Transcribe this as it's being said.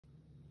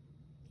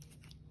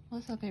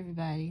What's up,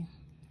 everybody?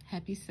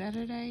 Happy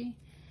Saturday.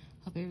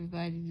 Hope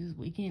everybody this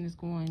weekend is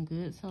going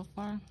good so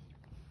far.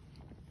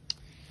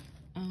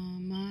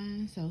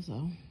 Mine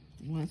so.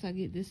 Once I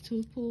get this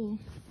tooth pulled,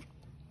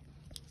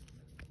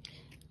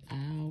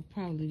 I'll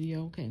probably be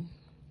okay.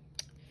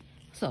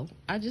 So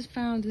I just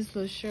found this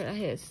little shirt I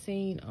had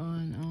seen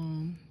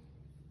on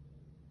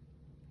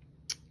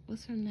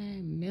what's her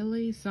name?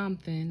 Millie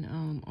something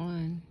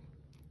on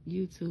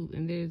YouTube,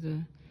 and there's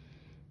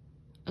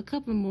a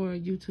couple more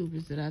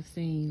YouTubers that I've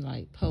seen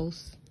like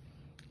post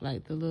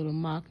like the little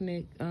mock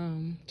neck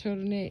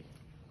turtleneck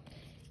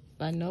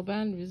by No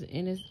Boundaries,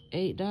 and it's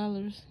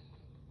 $8.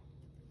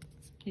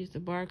 Here's the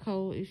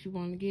barcode if you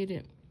want to get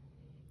it.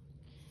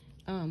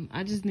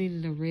 I just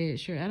needed a red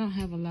shirt. I don't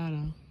have a lot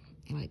of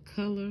like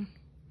color,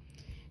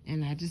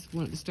 and I just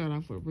wanted to start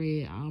off with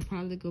red. I'll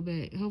probably go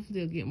back.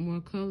 Hopefully they'll get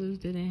more colors.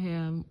 They didn't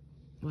have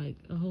like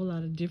a whole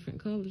lot of different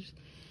colors,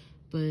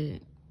 but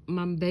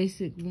my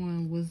basic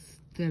one was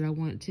that I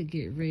wanted to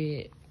get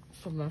red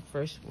for my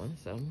first one.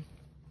 So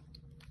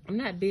I'm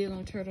not big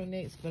on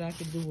turtlenecks, but I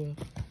could do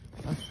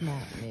a small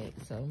neck.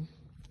 So,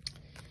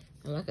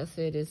 and like I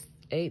said, it's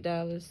 $8,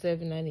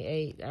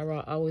 $7.98.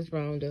 I always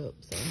round up.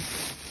 So,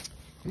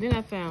 and then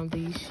I found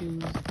these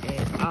shoes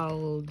at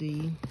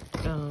Aldi,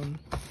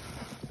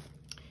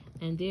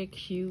 and they're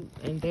cute,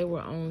 and they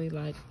were only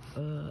like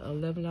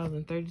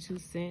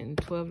 $11.32 and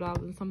 $12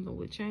 and something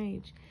with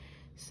change.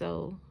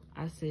 So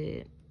I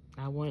said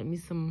I wanted me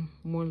some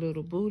more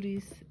little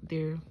booties.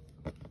 They're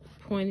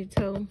pointy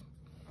toe,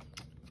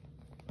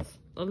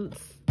 a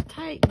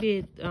tight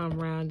bit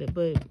rounded,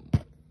 but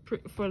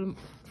for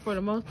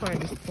the most part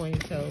it's pointy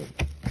toe.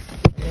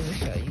 Let me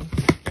show you.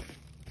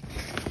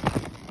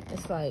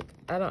 It's like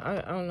I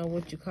don't know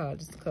what you call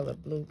this color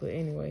blue, but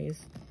anyway,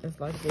 it's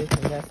like this,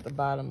 and that's the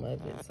bottom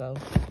of it. So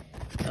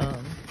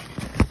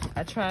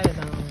I tried it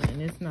on,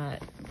 and it's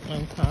not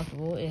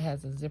uncomfortable. It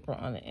has a zipper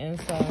on the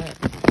inside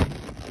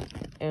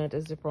and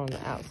a zipper on the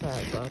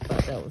outside, so I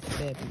thought that was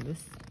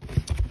fabulous.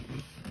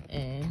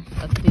 And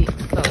a thick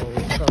sole,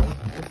 so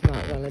it's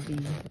not gonna be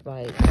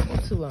like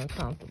too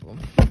uncomfortable.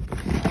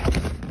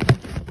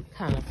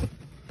 Kind of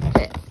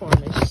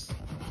platformish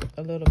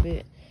a little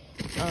bit.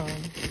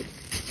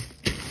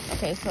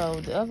 Okay, so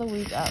the other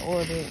week I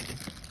ordered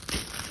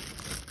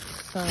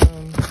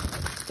some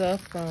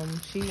stuff from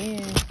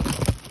Shein,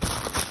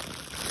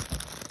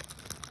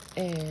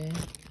 and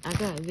I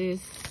got this.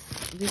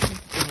 This is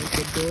like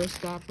the door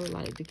stopper,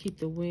 like to keep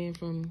the wind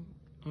from,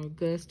 or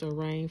gust or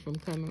rain from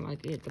coming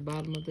like at the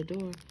bottom of the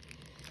door.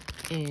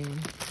 And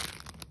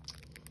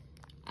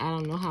I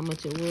don't know how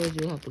much it was.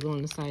 You'll have to go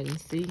on the site and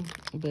see.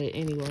 But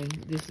anyway,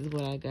 this is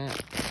what I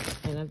got.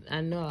 And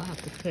I know I'll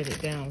have to cut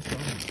it down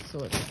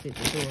so it can fit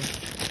the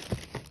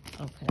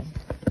door. Okay.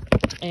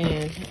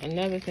 And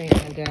another thing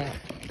I got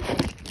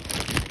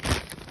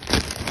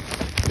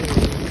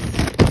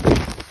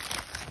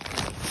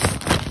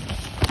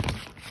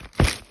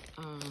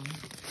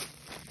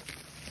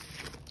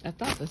I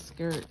thought the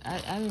skirt, I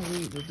didn't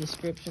read the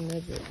description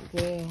of it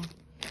well,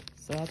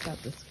 so I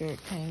thought the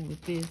skirt came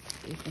with this.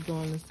 If you go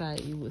on the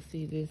site, you would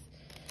see this.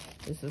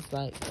 This is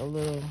like a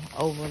little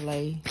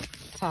overlay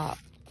top,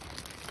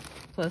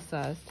 plus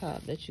size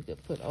top that you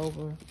could put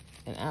over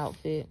an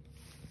outfit,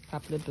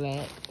 probably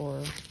black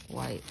or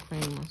white,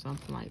 cream or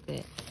something like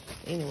that.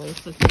 Anyway,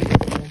 it's looking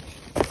good.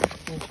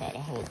 Let me try to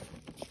hold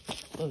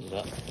it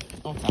up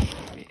on top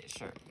of the red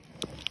shirt.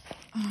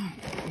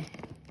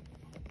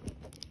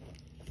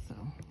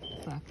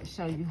 So I can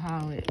show you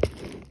how it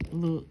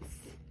looks.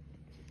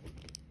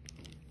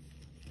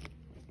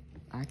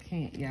 I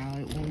can't, y'all.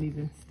 It won't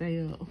even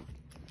stay up.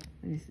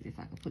 Let me see if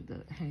I can put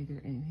the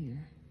hanger in here.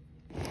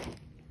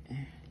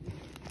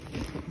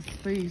 Put the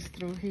sleeves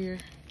through here.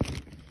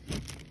 So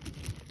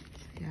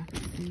y'all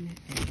can see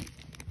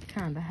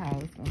kind of how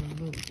it's gonna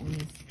look when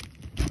it's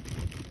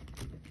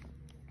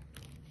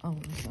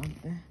over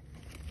something.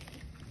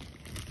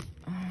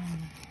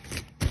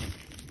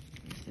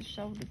 It's the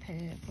shoulder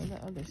pad for the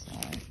other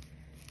side.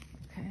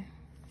 Okay.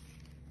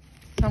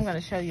 So I'm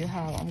gonna show you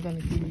how I'm gonna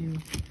give you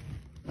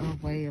a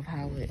way of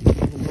how it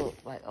will look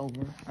like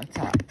over a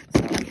top.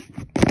 So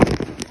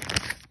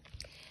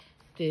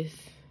this,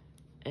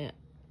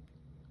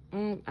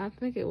 I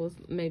think it was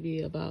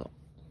maybe about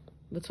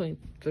between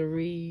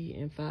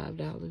 $3 and $5.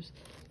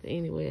 But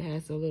anyway, it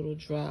has a little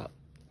drop.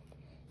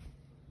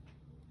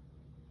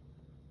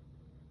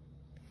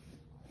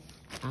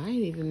 I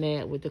ain't even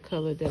mad with the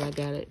color that I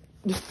got it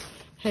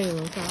hanging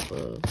on top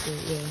of. So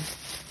yeah,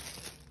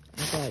 I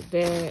got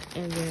that,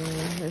 and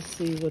then let's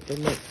see what the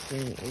next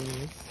thing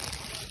is.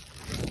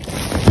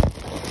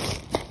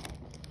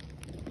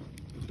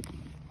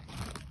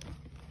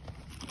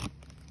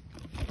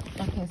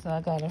 Okay, so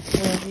I got a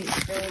fringy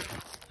skirt.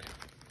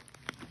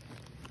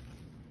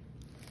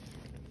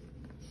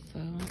 So,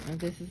 and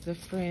this is the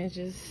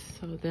fringes.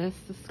 So that's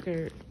the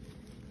skirt.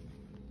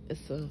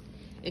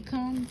 It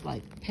comes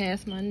like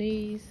past my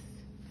knees.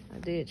 I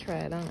did try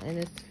it on, and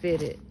it's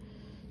fitted.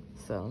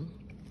 So,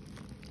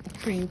 a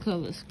cream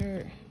colored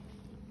skirt.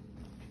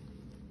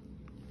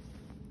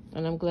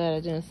 And I'm glad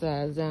I didn't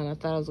size down. I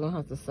thought I was going to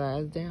have to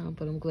size down,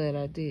 but I'm glad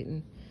I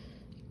didn't.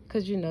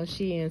 Because, you know,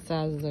 Shein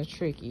sizes are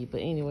tricky.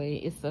 But anyway,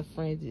 it's a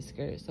frenzy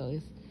skirt,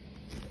 so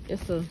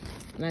it's a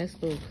nice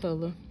little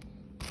color.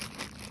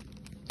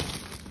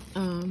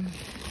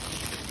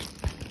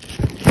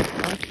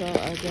 Also,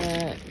 I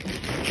got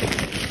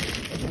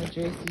my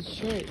dressy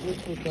shirt,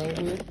 which will go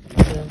with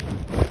the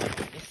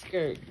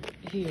skirt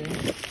here. I'm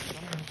going to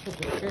put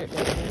the skirt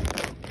back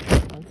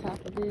there on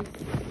top of this.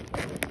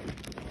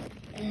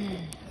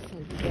 So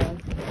you guys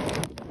can see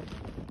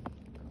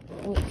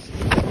what it's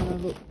gonna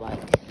look like.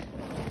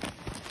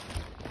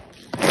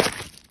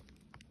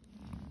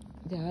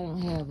 Yeah, I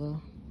don't have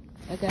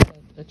I got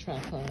a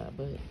tripod,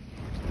 but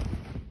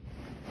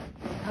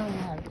I don't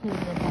know how to put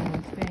it up on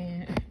my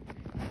stand.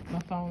 My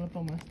phone up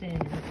on my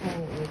stand and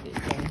record with it.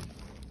 So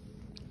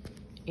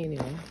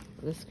anyway,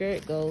 the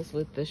skirt goes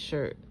with the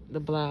shirt, the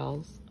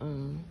blouse.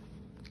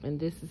 And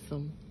this is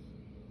some,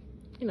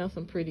 you know,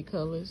 some pretty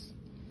colors.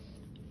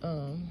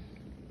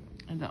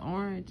 And the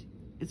orange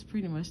is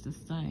pretty much the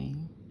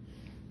same.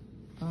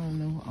 I don't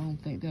know. I don't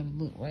think that'll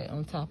look right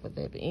on top of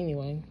that. But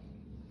anyway,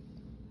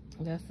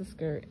 that's the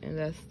skirt and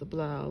that's the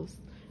blouse.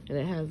 And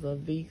it has a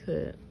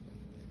V-cut.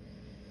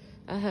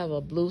 I have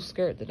a blue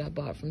skirt that I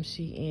bought from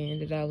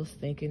Shein that I was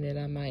thinking that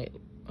I might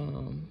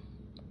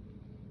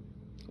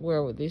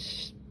wear with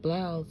this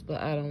blouse, but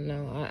I don't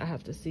know. I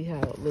have to see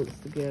how it looks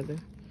together.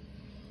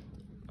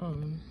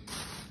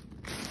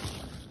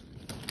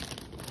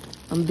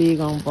 I'm big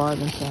on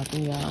bargain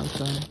shopping, y'all,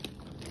 so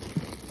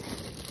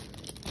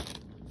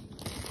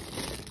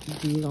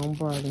big on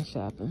bargain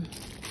shopping.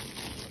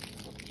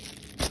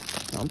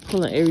 So I'm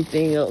pulling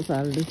everything else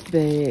out of this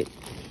bag.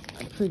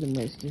 I pretty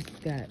much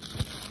just got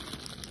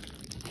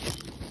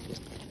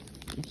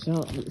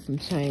junk with some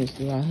change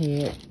that I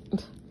had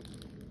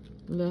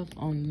left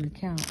on the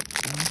account.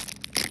 So.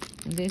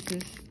 And this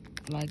is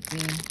like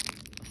the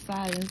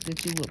silence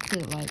that you would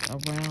put like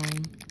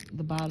around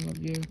the bottom of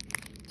your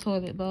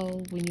toilet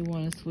bowl when you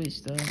want to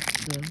switch the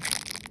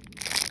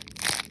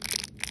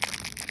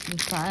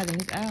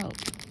sidings out.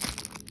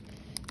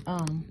 I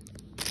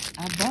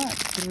bought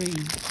 3,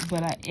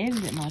 but I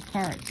edited my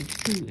cart to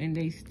 2, and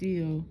they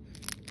still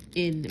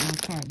edited my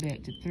cart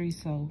back to 3,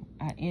 so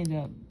I end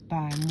up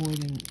buying more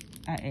than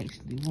I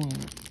actually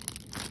wanted.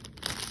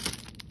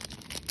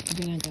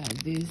 Then I got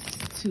this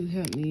to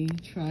help me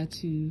try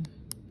to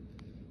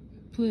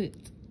put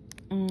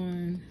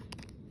on,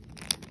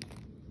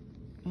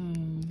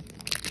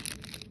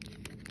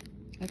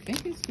 I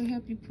think it's to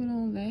help you put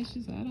on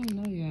lashes. I don't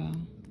know, y'all.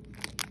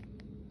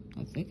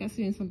 I think I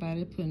seen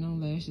somebody putting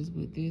on lashes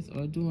with this,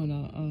 or doing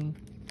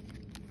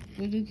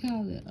what do you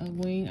call it? A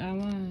wing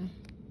eyeliner.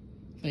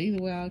 So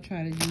either way, I'll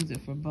try to use it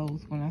for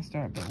both when I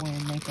start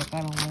wearing makeup.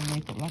 I don't wear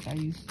makeup like I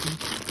used to.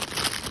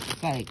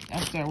 It's like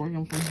I start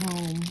working from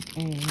home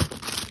and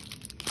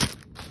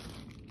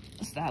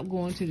stopped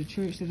going to the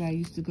church that I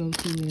used to go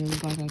to, and it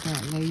was like I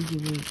got lazy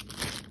with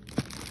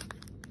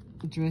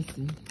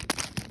dressing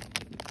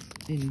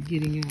and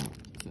getting out.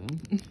 So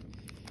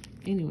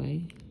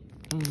anyway,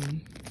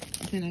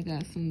 then I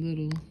got some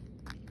little,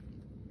 I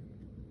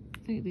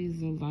think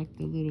these are like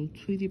the little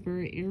Tweety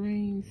Bird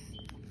earrings.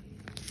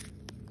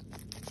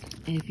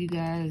 And if you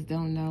guys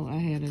don't know, I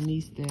had a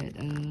niece that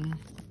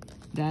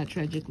died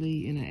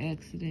tragically in an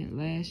accident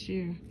last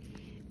year,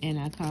 and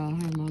I call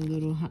her my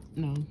little,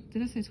 no,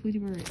 did I say Tweety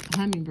Bird?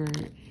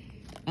 Hummingbird,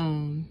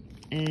 and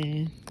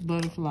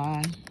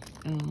butterfly.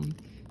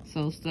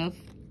 So stuff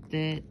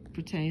that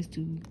pertains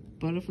to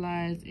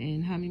butterflies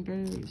and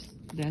hummingbirds,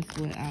 that's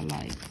what I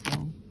like.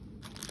 So,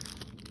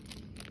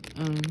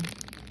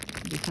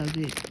 because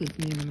it puts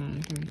me in the mind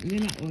of her. And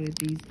then I ordered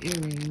these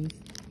earrings.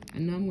 I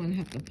know I'm gonna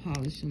have to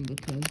polish them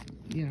because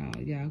y'all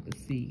can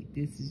see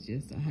this is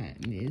just a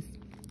hot mess.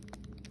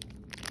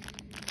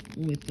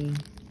 With the,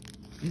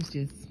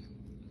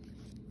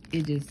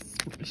 it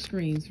just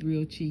screams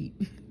real cheap.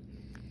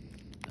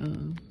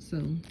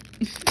 So,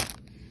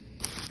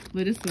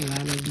 but it's a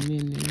lot of them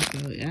in there,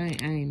 so I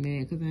ain't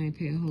mad because I ain't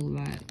pay a whole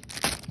lot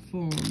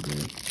for them.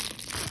 But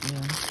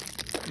yeah,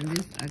 and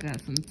this, I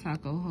got some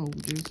taco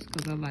holders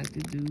because I like to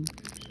do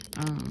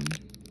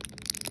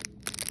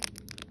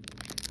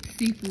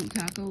seafood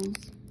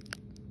tacos.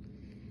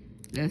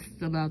 That's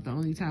about the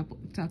only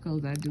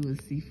tacos I do is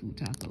seafood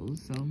tacos.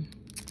 So,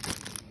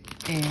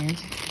 and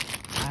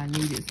I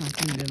needed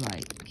something to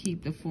like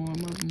keep the form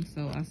of them,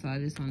 so I saw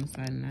this on the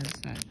side and I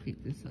decided to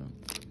pick this up.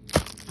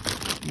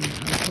 And I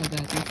also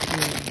got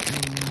this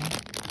little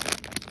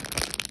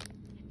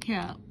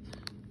cap.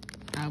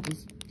 I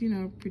was, you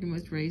know, pretty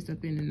much raised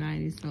up in the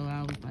 90s, so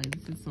I was like,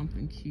 this is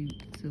something cute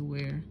to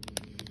wear.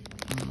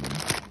 Because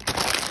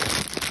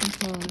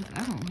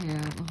I don't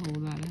have a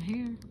whole lot of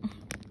hair.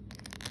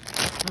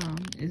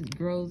 It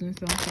grows in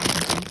some places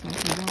and some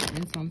places it don't,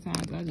 and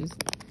sometimes I just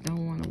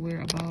don't want to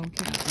wear a bald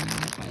cap, and I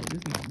was like,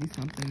 this might be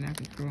something I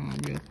could throw on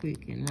real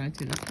quick and run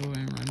to the store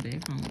and run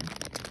back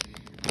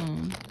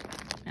home.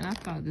 And I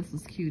thought this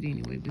was cute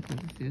anyway because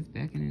it says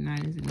back in the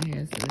 90s and it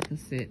has the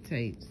cassette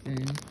tapes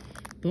and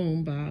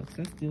boom box.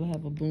 I still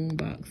have a boom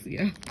box,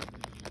 yeah.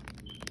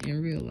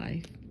 in real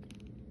life.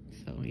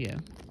 So yeah.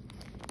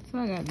 So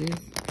I got this.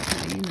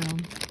 So, you know,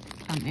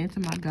 I'm into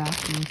my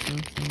gospel and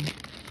stuff.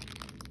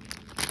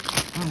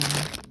 So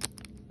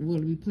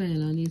what we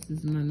playing on this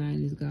is my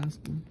 90s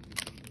gospel.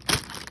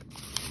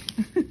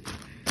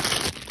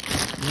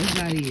 That's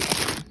not it.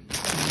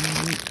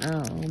 I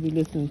don't be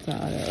listening to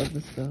all that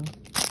other stuff.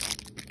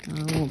 I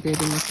don't want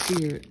that in my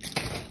spirit.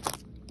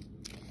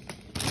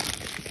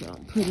 So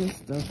I'm putting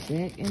stuff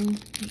back in.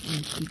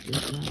 Keep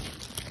this out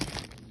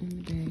in the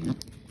bag.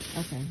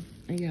 Okay.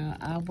 And yeah,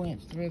 I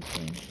went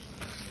thrifting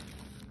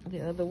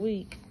the other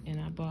week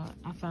and I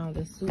found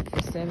a suit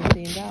for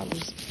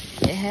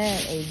 $17. It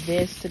had a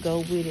vest to go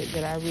with it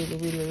that I really,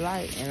 really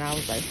like. And I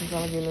was like, since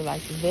I really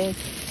like the vest,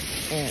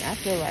 and I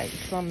feel like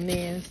some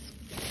men's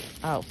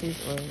outfits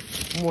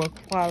are more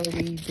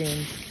quality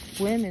than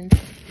women's,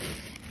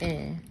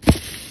 and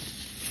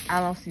I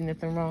don't see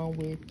nothing wrong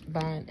with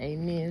buying a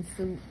men's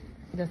suit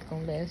that's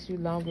gonna last you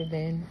longer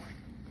than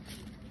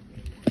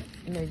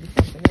maybe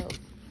something else.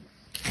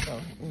 So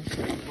let me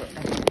show you what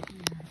I got here.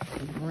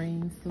 A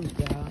green suit,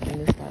 y'all,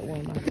 and it's like one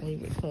of my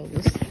favorite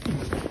colors.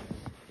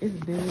 It's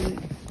big.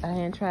 I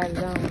hadn't tried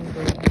it on,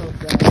 but I hope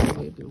y'all will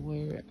be able to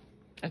wear it.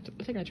 I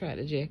think I tried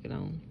the jacket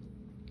on.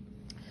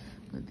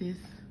 But this,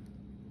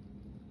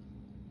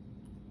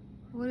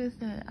 what is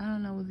that? I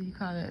don't know whether you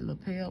call that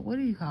lapel. What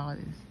do you call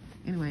this?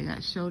 Anyway, it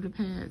got shoulder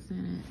pads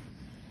in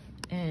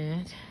it.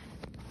 And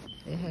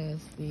it has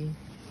the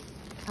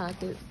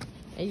pockets.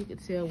 And you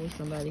could tell when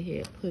somebody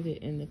had put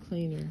it in the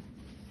cleaner.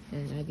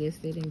 And I guess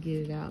they didn't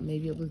get it out.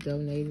 Maybe it was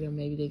donated, or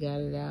maybe they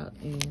got it out.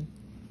 And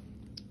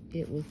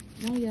it was,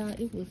 no y'all,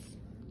 it was,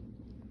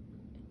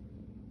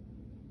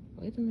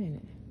 wait a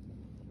minute.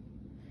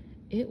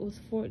 It was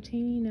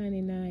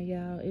 $14.99,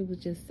 y'all. It was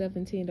just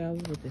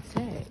 $17 with the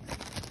tax.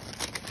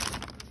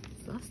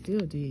 So I still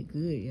did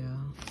good,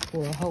 y'all,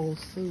 for a whole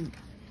suit.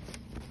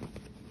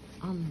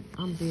 I'm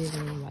big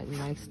on like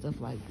nice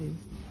stuff like this.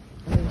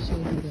 Let me show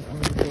you the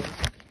vest.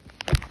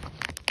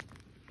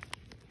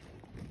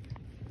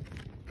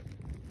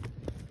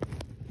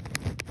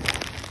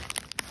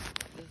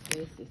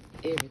 This is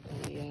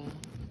everything, y'all.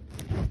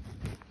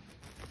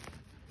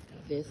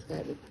 This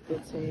got the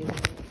tag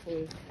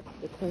for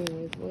the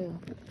cleaner as well.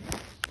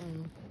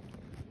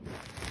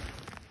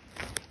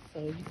 So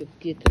you could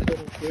get the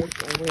little vest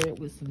and wear it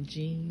with some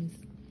jeans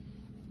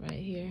right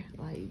here.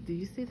 Like, do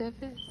you see that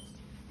vest?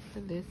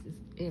 The vest is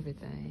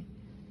everything.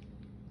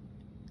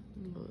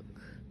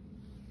 Look.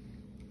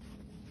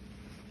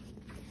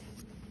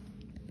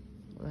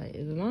 Like,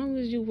 as long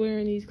as you're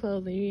wearing these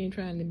clothes and you ain't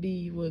trying to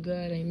be what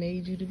God ain't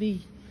made you to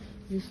be,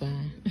 you're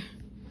fine.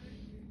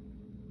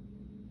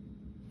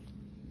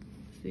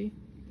 See?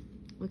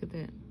 Look at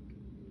that.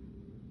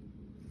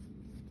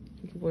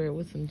 You can wear it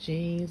with some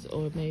jeans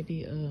or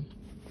maybe a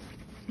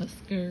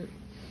skirt.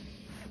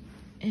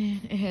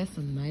 And it has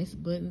some nice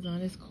buttons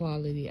on. It's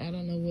quality. I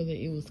don't know whether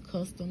it was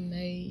custom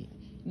made.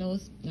 No,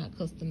 it's not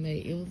custom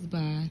made. It was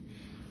by,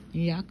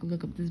 y'all can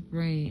look up this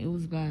brand. It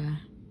was by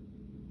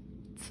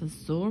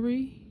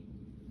Tesori,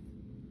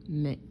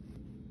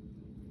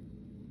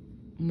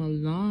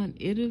 Milan,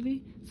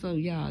 Italy. So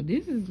y'all,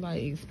 this is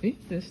like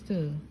expensive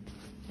stuff.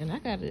 And I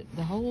got it,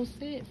 the whole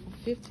set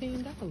for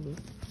 $15.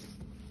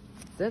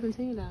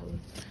 $17.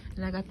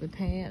 And I got the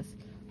pants.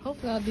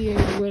 Hopefully I'll be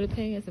able to wear the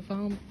pants. If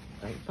I'm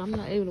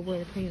not able to wear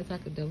the pants, I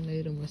could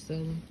donate them or sell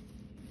them.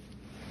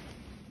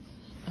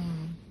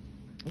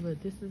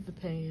 But this is the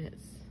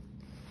pants.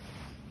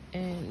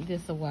 And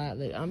this a wide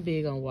leg. I'm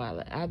big on wide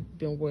leg. I've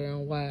been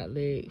wearing wide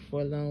leg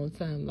for a long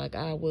time. Like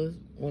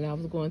when I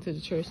was going to the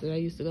church that I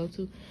used to go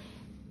to,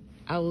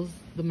 I was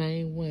the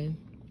main one.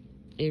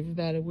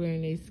 Everybody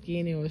wearing their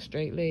skinny or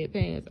straight leg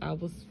pants. I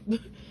was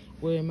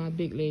wearing my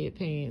big leg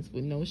pants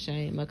with no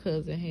shame. My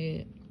cousin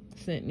had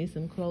sent me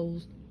some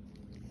clothes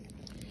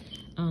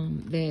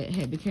that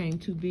had became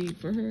too big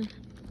for her,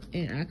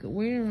 and I could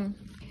wear them,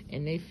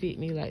 and they fit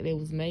me like they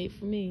was made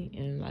for me.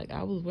 And like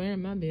I was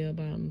wearing my bell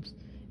bottoms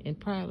and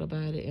proud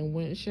about it and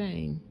wasn't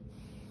ashamed.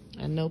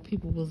 I know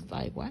people was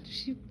like, why did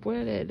she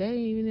wear that? That ain't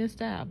even in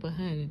style. But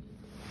honey,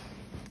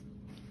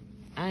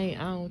 I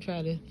don't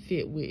try to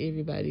fit with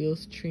everybody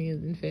else's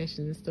trends and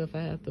fashion and stuff.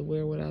 I have to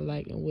wear what I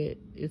like and what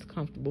is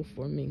comfortable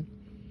for me.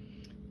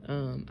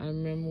 I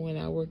remember when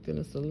I worked in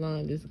a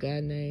salon, this guy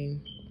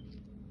named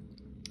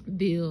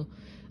Bill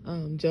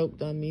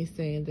joked on me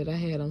saying that I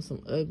had on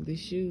some ugly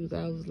shoes.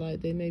 I was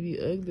like, they may be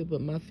ugly,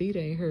 but my feet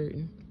ain't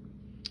hurting.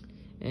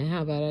 And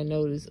how about I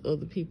noticed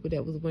other people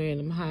that was wearing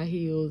them high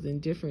heels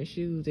and different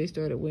shoes, they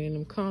started wearing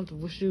them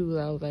comfortable shoes.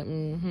 I was like,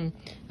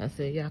 I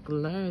said, y'all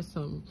can learn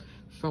something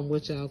from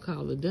what y'all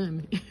call a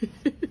dummy.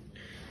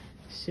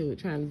 Shoot,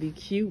 trying to be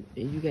cute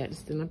and you got to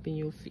stand up on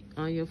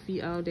your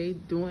feet all day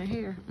doing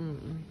hair.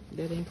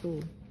 That ain't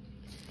cool.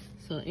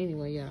 So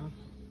anyway, y'all,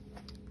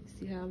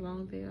 see how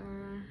long they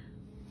are?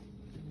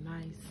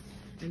 Nice.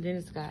 And then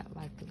it's got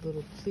like the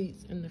little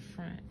pleats in the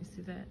front. You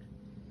see that?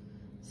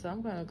 So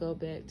I'm gonna go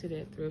back to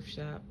that thrift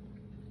shop.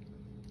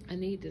 I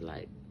need to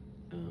like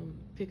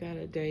pick out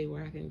a day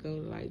where I can go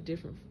to like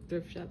different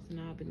thrift shops in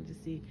Albany to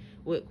see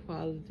what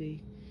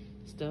quality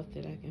stuff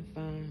that I can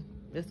find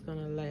that's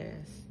gonna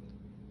last,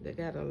 that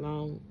got a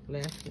long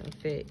lasting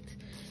effect,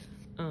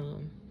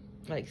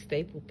 like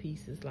staple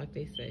pieces, like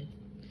they say.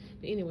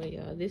 But anyway,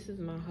 y'all, this is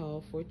my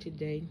haul for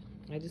today.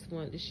 I just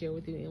wanted to share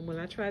with you, and when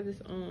I try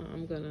this on,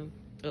 I'm gonna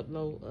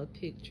upload a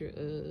picture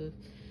of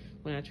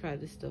when I try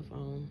this stuff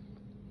on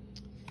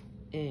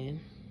and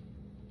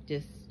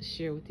just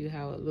share with you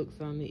how it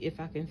looks on me, if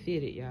I can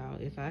fit it, y'all.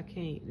 If I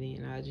can't,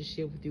 then I'll just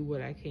share with you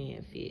what I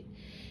can fit.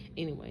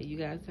 Anyway, you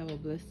guys have a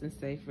blessed and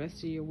safe rest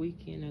of your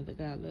weekend. Know that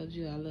God loves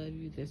you. I love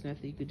you. There's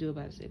nothing you can do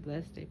about it. Stay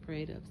blessed, stay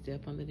prayed up, stay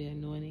up under the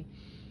anointing,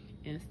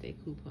 and stay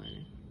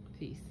couponing.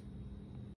 Peace.